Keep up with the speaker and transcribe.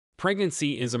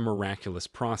Pregnancy is a miraculous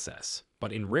process,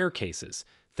 but in rare cases,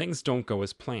 things don't go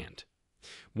as planned.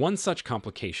 One such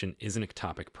complication is an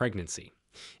ectopic pregnancy.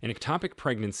 An ectopic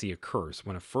pregnancy occurs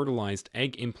when a fertilized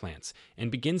egg implants and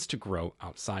begins to grow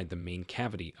outside the main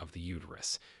cavity of the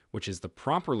uterus, which is the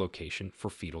proper location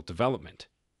for fetal development.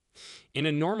 In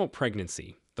a normal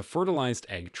pregnancy, the fertilized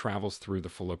egg travels through the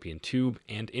fallopian tube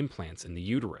and implants in the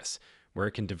uterus, where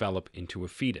it can develop into a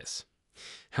fetus.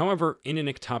 However, in an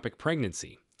ectopic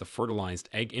pregnancy, the fertilized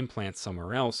egg implants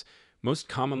somewhere else, most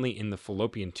commonly in the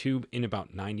fallopian tube in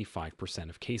about 95%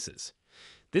 of cases.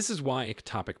 This is why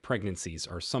ectopic pregnancies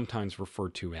are sometimes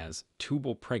referred to as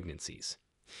tubal pregnancies.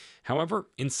 However,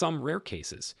 in some rare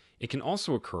cases, it can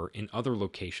also occur in other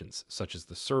locations such as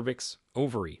the cervix,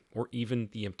 ovary, or even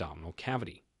the abdominal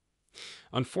cavity.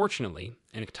 Unfortunately,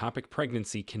 an ectopic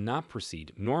pregnancy cannot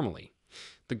proceed normally.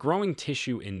 The growing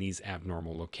tissue in these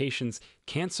abnormal locations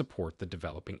can't support the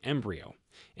developing embryo,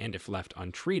 and if left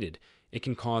untreated, it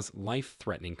can cause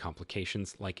life-threatening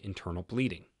complications like internal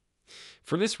bleeding.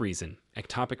 For this reason,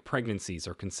 ectopic pregnancies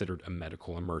are considered a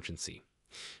medical emergency.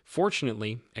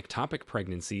 Fortunately, ectopic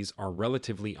pregnancies are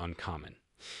relatively uncommon.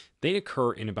 They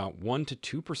occur in about 1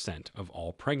 to 2% of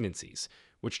all pregnancies,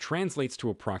 which translates to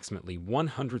approximately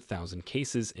 100,000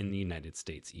 cases in the United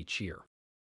States each year.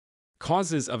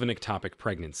 Causes of an ectopic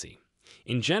pregnancy.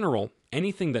 In general,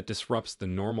 anything that disrupts the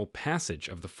normal passage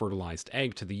of the fertilized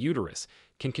egg to the uterus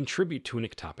can contribute to an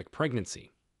ectopic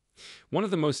pregnancy. One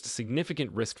of the most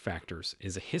significant risk factors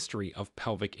is a history of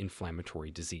pelvic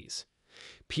inflammatory disease.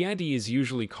 PID is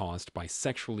usually caused by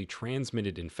sexually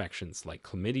transmitted infections like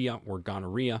chlamydia or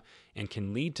gonorrhea and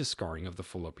can lead to scarring of the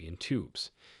fallopian tubes.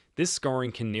 This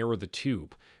scarring can narrow the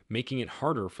tube, making it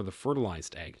harder for the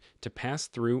fertilized egg to pass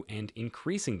through and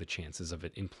increasing the chances of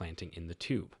it implanting in the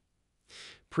tube.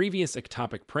 Previous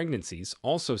ectopic pregnancies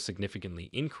also significantly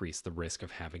increase the risk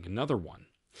of having another one.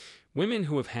 Women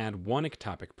who have had one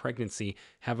ectopic pregnancy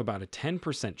have about a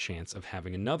 10% chance of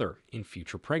having another in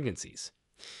future pregnancies.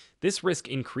 This risk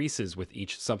increases with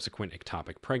each subsequent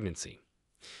ectopic pregnancy.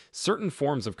 Certain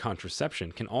forms of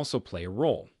contraception can also play a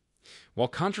role. While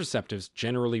contraceptives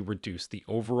generally reduce the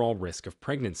overall risk of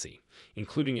pregnancy,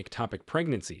 including ectopic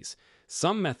pregnancies,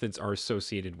 some methods are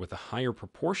associated with a higher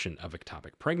proportion of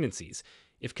ectopic pregnancies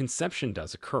if conception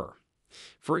does occur.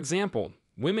 For example,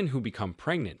 women who become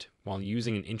pregnant while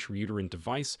using an intrauterine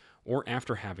device or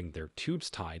after having their tubes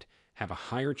tied have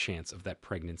a higher chance of that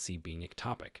pregnancy being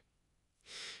ectopic.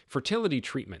 Fertility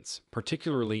treatments,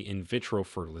 particularly in vitro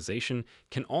fertilization,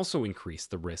 can also increase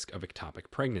the risk of ectopic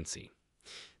pregnancy.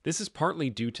 This is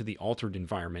partly due to the altered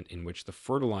environment in which the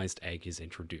fertilized egg is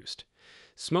introduced.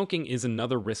 Smoking is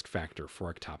another risk factor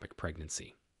for ectopic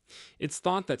pregnancy. It's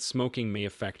thought that smoking may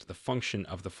affect the function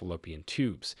of the fallopian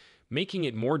tubes, making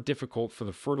it more difficult for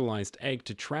the fertilized egg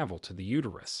to travel to the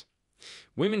uterus.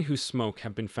 Women who smoke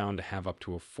have been found to have up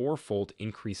to a 4-fold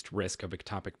increased risk of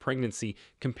ectopic pregnancy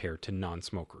compared to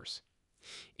non-smokers.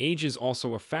 Age is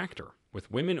also a factor, with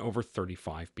women over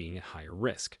 35 being at higher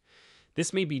risk.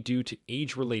 This may be due to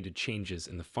age-related changes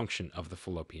in the function of the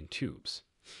fallopian tubes.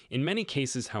 In many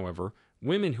cases, however,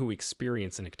 women who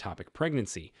experience an ectopic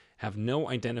pregnancy have no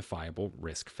identifiable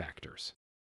risk factors.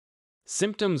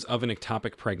 Symptoms of an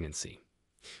ectopic pregnancy.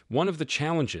 One of the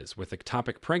challenges with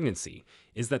ectopic pregnancy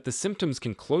is that the symptoms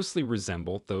can closely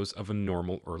resemble those of a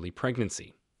normal early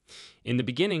pregnancy. In the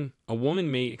beginning, a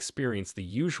woman may experience the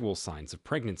usual signs of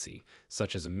pregnancy,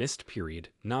 such as a missed period,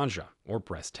 nausea, or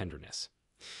breast tenderness.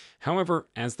 However,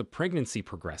 as the pregnancy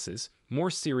progresses, more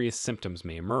serious symptoms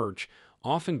may emerge,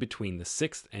 often between the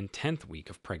 6th and 10th week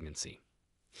of pregnancy.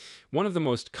 One of the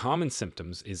most common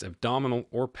symptoms is abdominal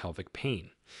or pelvic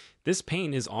pain. This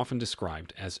pain is often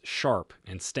described as sharp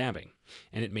and stabbing,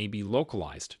 and it may be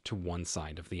localized to one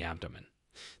side of the abdomen.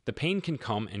 The pain can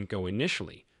come and go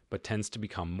initially, but tends to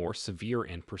become more severe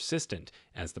and persistent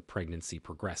as the pregnancy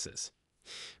progresses.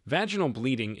 Vaginal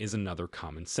bleeding is another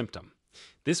common symptom.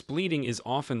 This bleeding is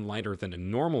often lighter than a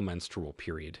normal menstrual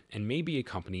period and may be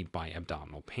accompanied by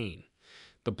abdominal pain.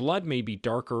 The blood may be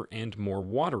darker and more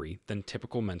watery than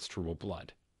typical menstrual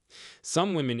blood.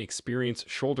 Some women experience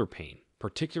shoulder pain,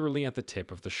 particularly at the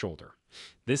tip of the shoulder.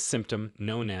 This symptom,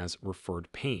 known as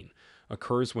referred pain,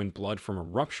 occurs when blood from a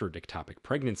ruptured ectopic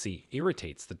pregnancy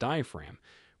irritates the diaphragm,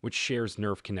 which shares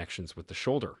nerve connections with the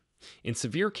shoulder. In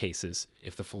severe cases,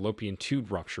 if the fallopian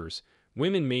tube ruptures,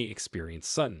 women may experience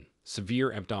sudden,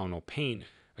 severe abdominal pain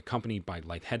accompanied by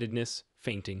lightheadedness,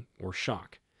 fainting, or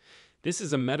shock. This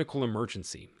is a medical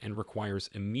emergency and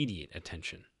requires immediate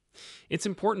attention. It's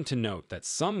important to note that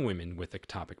some women with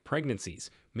ectopic pregnancies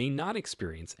may not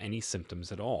experience any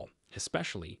symptoms at all,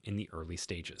 especially in the early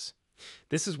stages.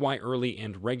 This is why early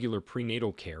and regular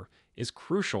prenatal care is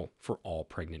crucial for all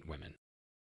pregnant women.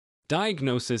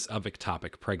 Diagnosis of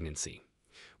ectopic pregnancy.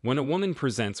 When a woman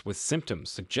presents with symptoms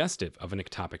suggestive of an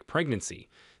ectopic pregnancy,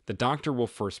 the doctor will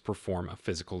first perform a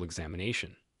physical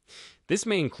examination. This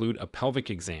may include a pelvic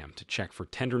exam to check for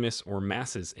tenderness or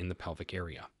masses in the pelvic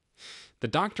area. The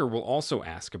doctor will also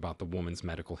ask about the woman's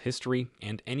medical history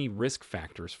and any risk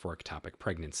factors for ectopic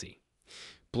pregnancy.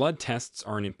 Blood tests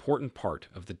are an important part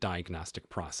of the diagnostic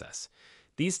process.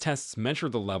 These tests measure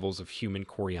the levels of human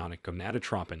chorionic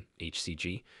gonadotropin,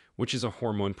 HCG, which is a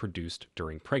hormone produced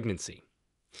during pregnancy.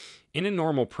 In a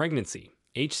normal pregnancy,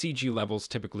 HCG levels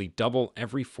typically double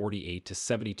every 48 to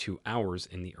 72 hours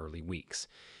in the early weeks.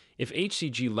 If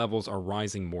HCG levels are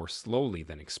rising more slowly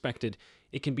than expected,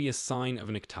 it can be a sign of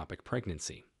an ectopic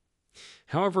pregnancy.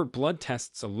 However, blood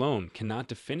tests alone cannot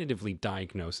definitively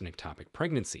diagnose an ectopic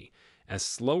pregnancy, as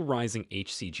slow rising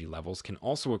HCG levels can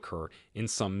also occur in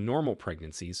some normal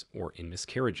pregnancies or in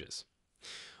miscarriages.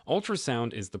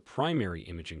 Ultrasound is the primary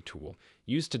imaging tool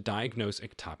used to diagnose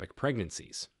ectopic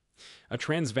pregnancies. A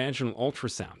transvaginal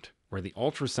ultrasound, where the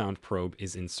ultrasound probe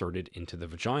is inserted into the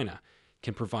vagina,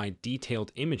 can provide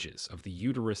detailed images of the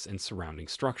uterus and surrounding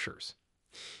structures.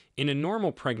 In a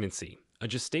normal pregnancy, a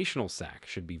gestational sac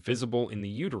should be visible in the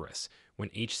uterus when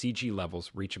HCG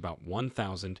levels reach about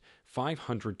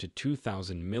 1,500 to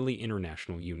 2,000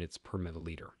 milli-international units per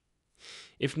milliliter.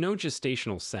 If no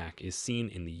gestational sac is seen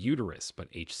in the uterus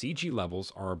but HCG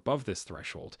levels are above this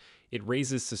threshold, it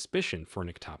raises suspicion for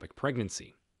an ectopic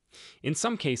pregnancy. In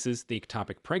some cases, the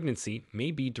ectopic pregnancy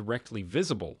may be directly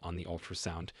visible on the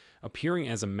ultrasound, appearing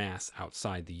as a mass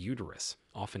outside the uterus,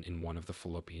 often in one of the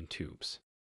fallopian tubes.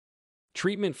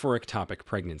 Treatment for ectopic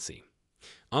pregnancy.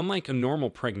 Unlike a normal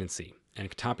pregnancy, an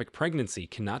ectopic pregnancy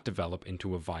cannot develop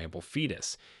into a viable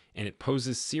fetus, and it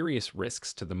poses serious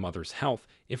risks to the mother's health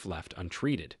if left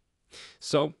untreated.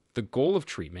 So, the goal of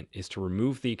treatment is to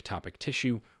remove the ectopic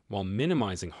tissue while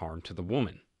minimizing harm to the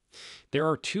woman. There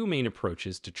are two main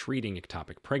approaches to treating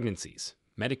ectopic pregnancies: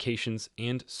 medications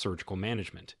and surgical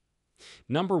management.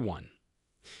 Number 1.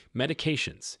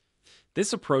 Medications.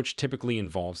 This approach typically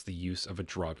involves the use of a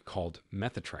drug called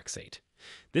methotrexate.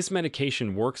 This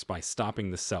medication works by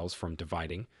stopping the cells from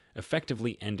dividing,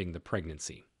 effectively ending the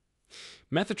pregnancy.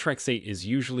 Methotrexate is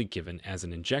usually given as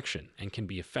an injection and can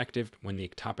be effective when the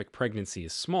ectopic pregnancy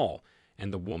is small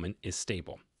and the woman is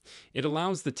stable. It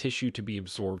allows the tissue to be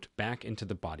absorbed back into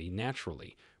the body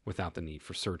naturally without the need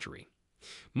for surgery.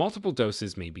 Multiple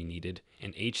doses may be needed,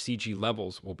 and HCG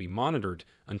levels will be monitored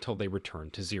until they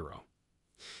return to zero.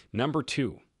 Number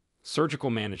 2. Surgical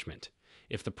management.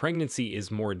 If the pregnancy is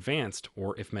more advanced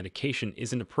or if medication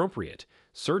isn't appropriate,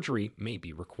 surgery may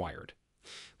be required.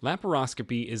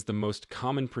 Laparoscopy is the most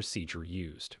common procedure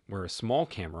used, where a small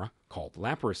camera, called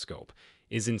laparoscope,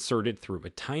 is inserted through a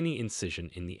tiny incision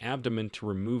in the abdomen to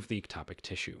remove the ectopic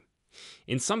tissue.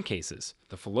 In some cases,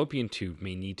 the fallopian tube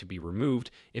may need to be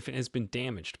removed if it has been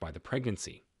damaged by the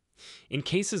pregnancy. In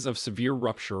cases of severe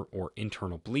rupture or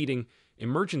internal bleeding,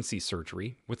 emergency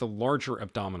surgery with a larger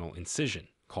abdominal incision,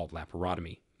 called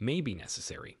laparotomy, may be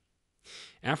necessary.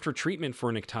 After treatment for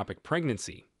an ectopic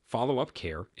pregnancy, follow-up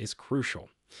care is crucial.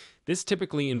 This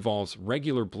typically involves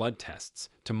regular blood tests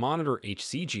to monitor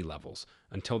HCG levels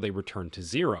until they return to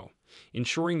zero,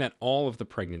 ensuring that all of the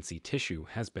pregnancy tissue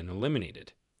has been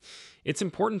eliminated. It's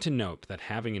important to note that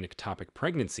having an ectopic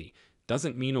pregnancy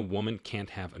doesn't mean a woman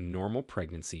can't have a normal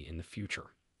pregnancy in the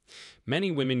future.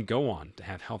 Many women go on to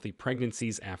have healthy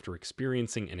pregnancies after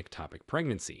experiencing an ectopic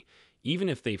pregnancy, even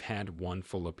if they've had one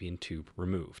fallopian tube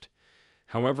removed.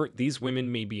 However, these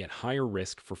women may be at higher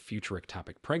risk for future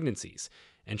ectopic pregnancies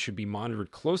and should be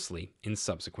monitored closely in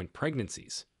subsequent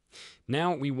pregnancies.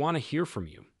 Now, we want to hear from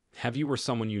you. Have you or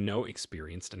someone you know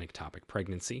experienced an ectopic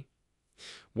pregnancy?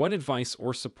 What advice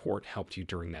or support helped you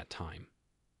during that time?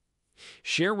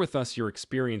 Share with us your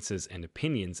experiences and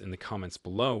opinions in the comments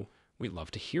below. We'd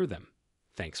love to hear them.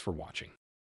 Thanks for watching.